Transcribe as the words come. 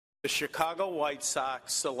The Chicago White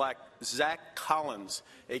Sox select Zack Collins,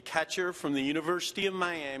 a catcher from the University of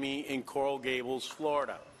Miami in Coral Gables,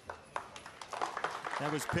 Florida.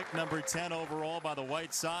 That was pick number 10 overall by the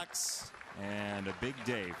White Sox, and a big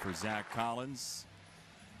day for Zack Collins.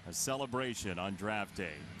 A celebration on draft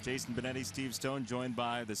day. Jason Benetti, Steve Stone, joined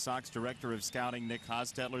by the Sox Director of Scouting, Nick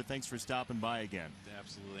Hostetler. Thanks for stopping by again.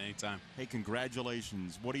 Absolutely, anytime. Hey,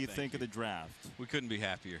 congratulations. What do you think of the draft? We couldn't be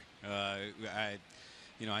happier.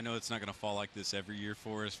 I know it's not going to fall like this every year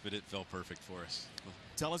for us, but it felt perfect for us.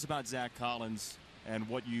 Tell us about Zack Collins and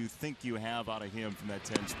what you think you have out of him from that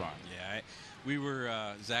 10 spot.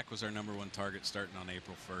 Yeah, Zack was our #1 target starting on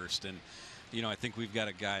April 1st, and I think we've got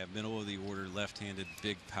a guy, a middle of the order, left-handed,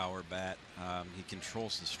 big power bat. He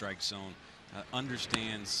controls the strike zone,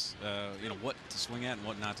 understands what to swing at and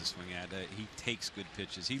what not to swing at. He takes good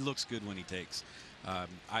pitches. He looks good when he takes.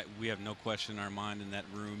 We have no question in our mind in that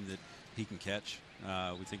room that he can catch.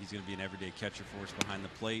 We think he's going to be an everyday catcher for us behind the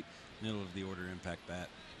plate, middle of the order impact bat.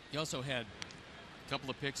 You also had a couple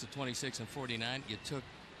of picks at 26 and 49. You took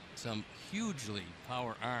some hugely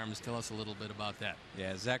power arms. Tell us a little bit about that.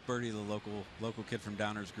 Yeah, Zach Birdie, the local kid from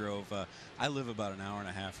Downers Grove. I live about an hour and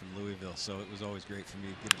a half from Louisville, so it was always great for me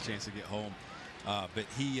to get a chance to get home. But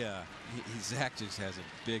Zach just has a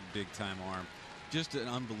big time arm. Just an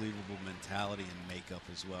unbelievable mentality and makeup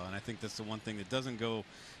as well. And I think that's the one thing that doesn't go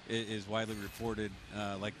is widely reported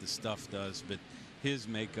like the stuff does. But his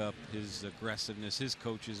makeup, his aggressiveness, his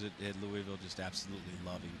coaches at Louisville just absolutely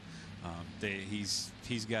love him.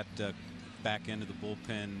 He's got back end of the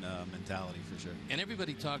bullpen mentality for sure. And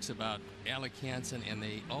everybody talks about Alec Hansen, and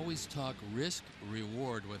they always talk risk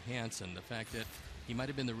reward with Hansen. The fact that he might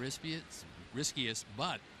have been the riskiest,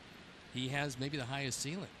 but he has maybe the highest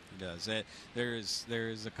ceiling. He does. There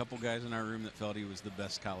is a couple guys in our room that felt he was the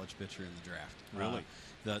best college pitcher in the draft. Really?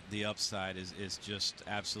 The upside is just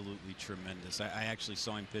absolutely tremendous. I actually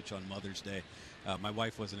saw him pitch on Mother's Day. My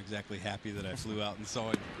wife wasn't exactly happy that I flew out and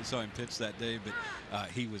saw him pitch that day, but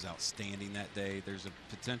he was outstanding that day. There's a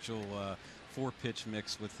potential 4-pitch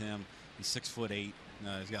mix with him. He's 6'8".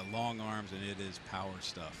 He's got long arms, and it is power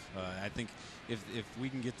stuff. I think if we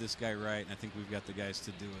can get this guy right, and I think we've got the guys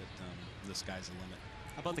to do it, the sky's the limit.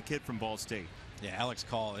 How about the kid from Ball State? Yeah, Alex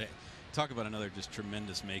Call. Talk about another just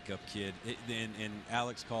tremendous makeup kid. And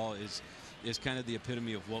Alex Call is kind of the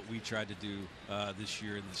epitome of what we tried to do this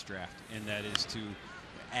year in this draft, and that is to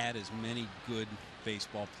add as many good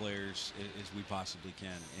baseball players as we possibly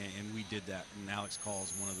can. And we did that, and Alex Call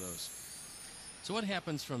is one of those. So what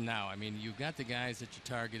happens from now? I mean, you've got the guys that you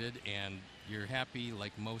targeted, and you're happy,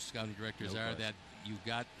 like most scouting directors are, that you've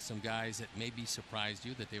got some guys that maybe surprised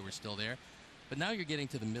you that they were still there. But now you're getting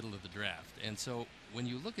to the middle of the draft. And so when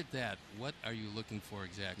you look at that, what are you looking for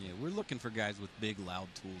exactly? Yeah, we're looking for guys with big, loud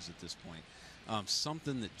tools at this point.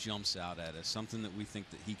 Something that jumps out at us, something that we think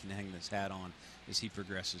that he can hang his hat on as he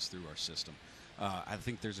progresses through our system. I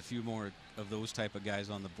think there's a few more of those type of guys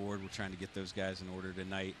on the board. We're trying to get those guys in order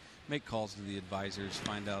tonight, make calls to the advisors,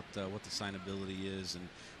 find out what the signability is, and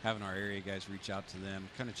having our area guys reach out to them,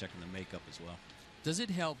 kind of checking the makeup as well. Does it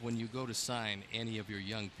help when you go to sign any of your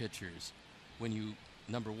young pitchers when you,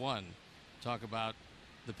 number one, talk about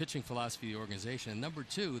the pitching philosophy of the organization, and number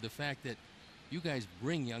two, the fact that you guys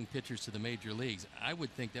bring young pitchers to the major leagues? I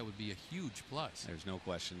would think that would be a huge plus. There's no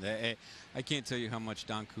question. I can't tell you how much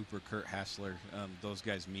Don Cooper, Kurt Hassler, those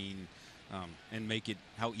guys mean, and make it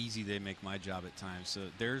how easy they make my job at times. So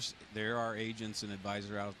there are agents and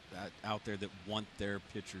advisors out there that want their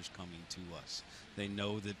pitchers coming to us. They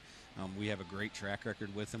know that we have a great track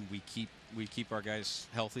record with them. We keep our guys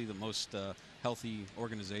healthy, the most healthy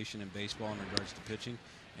organization in baseball in regards to pitching,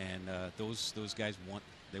 and those guys want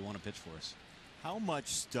to pitch for us. How much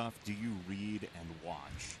stuff do you read and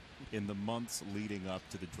watch in the months leading up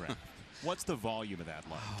to the draft? What's the volume of that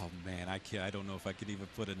like? Oh man, I don't know if I could even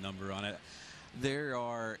put a number on it. There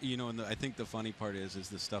are, and I think the funny part is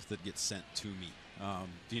the stuff that gets sent to me.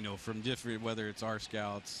 From different, whether it's our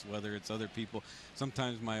scouts, whether it's other people.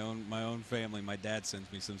 Sometimes my own family, my dad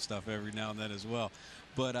sends me some stuff every now and then as well.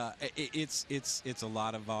 But it's a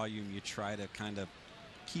lot of volume. You try to kind of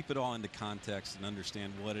keep it all into context and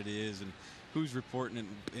understand what it is and who's reporting it,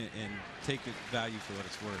 and take the value for what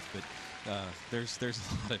it's worth. But there's a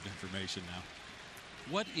lot of information now.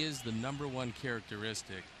 What is the #1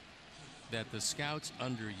 characteristic that the scouts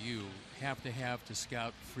under you have to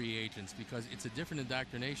scout free agents? Because it's a different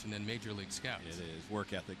indoctrination than major league scouts. It is.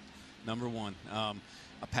 Work ethic, #1.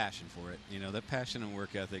 A passion for it. That passion and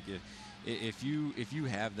work ethic. If you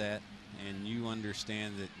have that, and you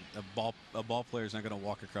understand that a ball player is not going to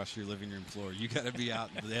walk across your living room floor. You got to be out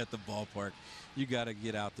at the ballpark. You got to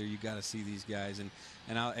get out there. You got to see these guys, and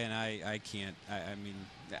I can't. I mean,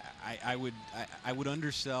 I would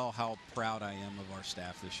undersell how proud I am of our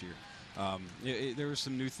staff this year. There were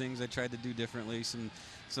some new things I tried to do differently, some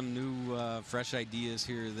new fresh ideas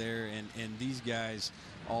here or there, and these guys,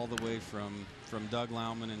 all the way from Doug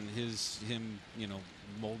Lauman and him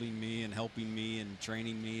molding me and helping me and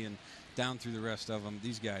training me, and down through the rest of them,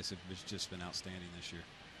 these guys have just been outstanding this year.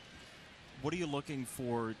 What are you looking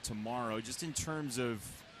for tomorrow, just in terms of,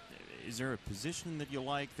 is there a position that you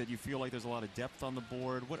like, that you feel like there's a lot of depth on the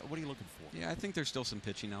board? What are you looking for? Yeah, I think there's still some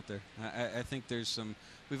pitching out there. I think there's some,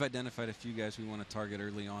 we've identified a few guys we want to target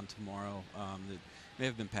early on tomorrow that may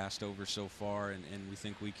have been passed over so far, and we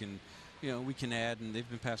think we can, we can add, and they've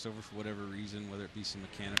been passed over for whatever reason, whether it be some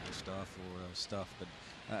mechanical stuff or stuff, but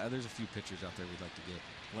there's a few pitchers out there we'd like to get.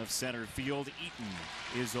 Left center field, Eaton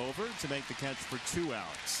is over to make the catch for 2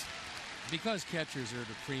 outs. Because catchers are at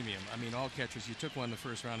a premium. I mean, all catchers. You took one in the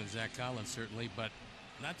first round in Zack Collins, certainly, but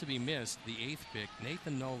not to be missed, the 8th pick,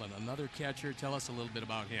 Nathan Nolan, another catcher. Tell us a little bit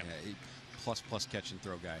about him. Yeah, plus catch and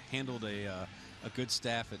throw guy. Handled a good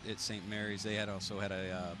staff at St. Mary's. They also had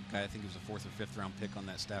a guy, I think he was a 4th or 5th round pick on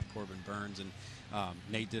that staff, Corbin Burns, and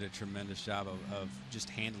Nate did a tremendous job of just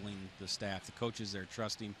handling the staff. The coaches there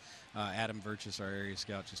trust him. Adam Virtus, our area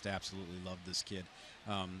scout, just absolutely loved this kid.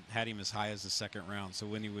 Had him as high as the 2nd round. So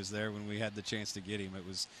when he was there, when we had the chance to get him, it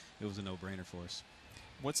was a no-brainer for us.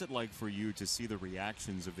 What's it like for you to see the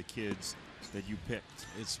reactions of the kids that you picked?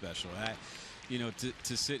 It's special.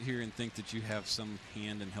 To sit here and think that you have some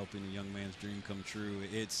hand in helping a young man's dream come true,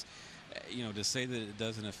 it's, to say that it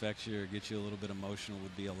doesn't affect you or get you a little bit emotional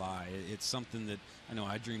would be a lie. It's something that I know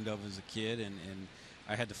I dreamed of as a kid, and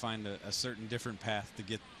I had to find a certain different path to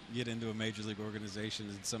get into a major league organization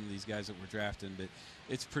than some of these guys that we're drafting. But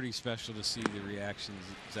it's pretty special to see the reactions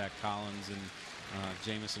of Zack Collins and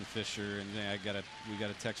Jamison Fisher, and we got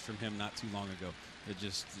a text from him not too long ago. It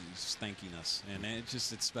just is thanking us, and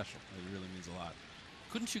it's special. It really means a lot.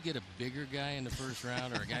 Couldn't you get a bigger guy in the first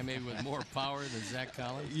round, or a guy maybe with more power than Zack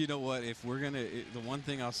Collins? You know what? If we're gonna, the one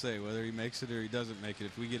thing I'll say, whether he makes it or he doesn't make it,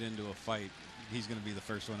 if we get into a fight, he's going to be the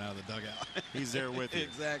first one out of the dugout. He's there with you.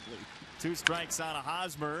 Exactly. 2 strikes on a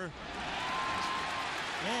Hosmer.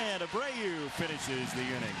 And Abreu finishes the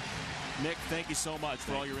inning. Nick, thank you so much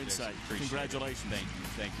for all your insight. Congratulations.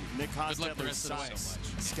 Thank you. Nick Hostetler, Sox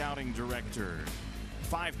scouting director.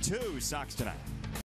 5-2 Sox tonight.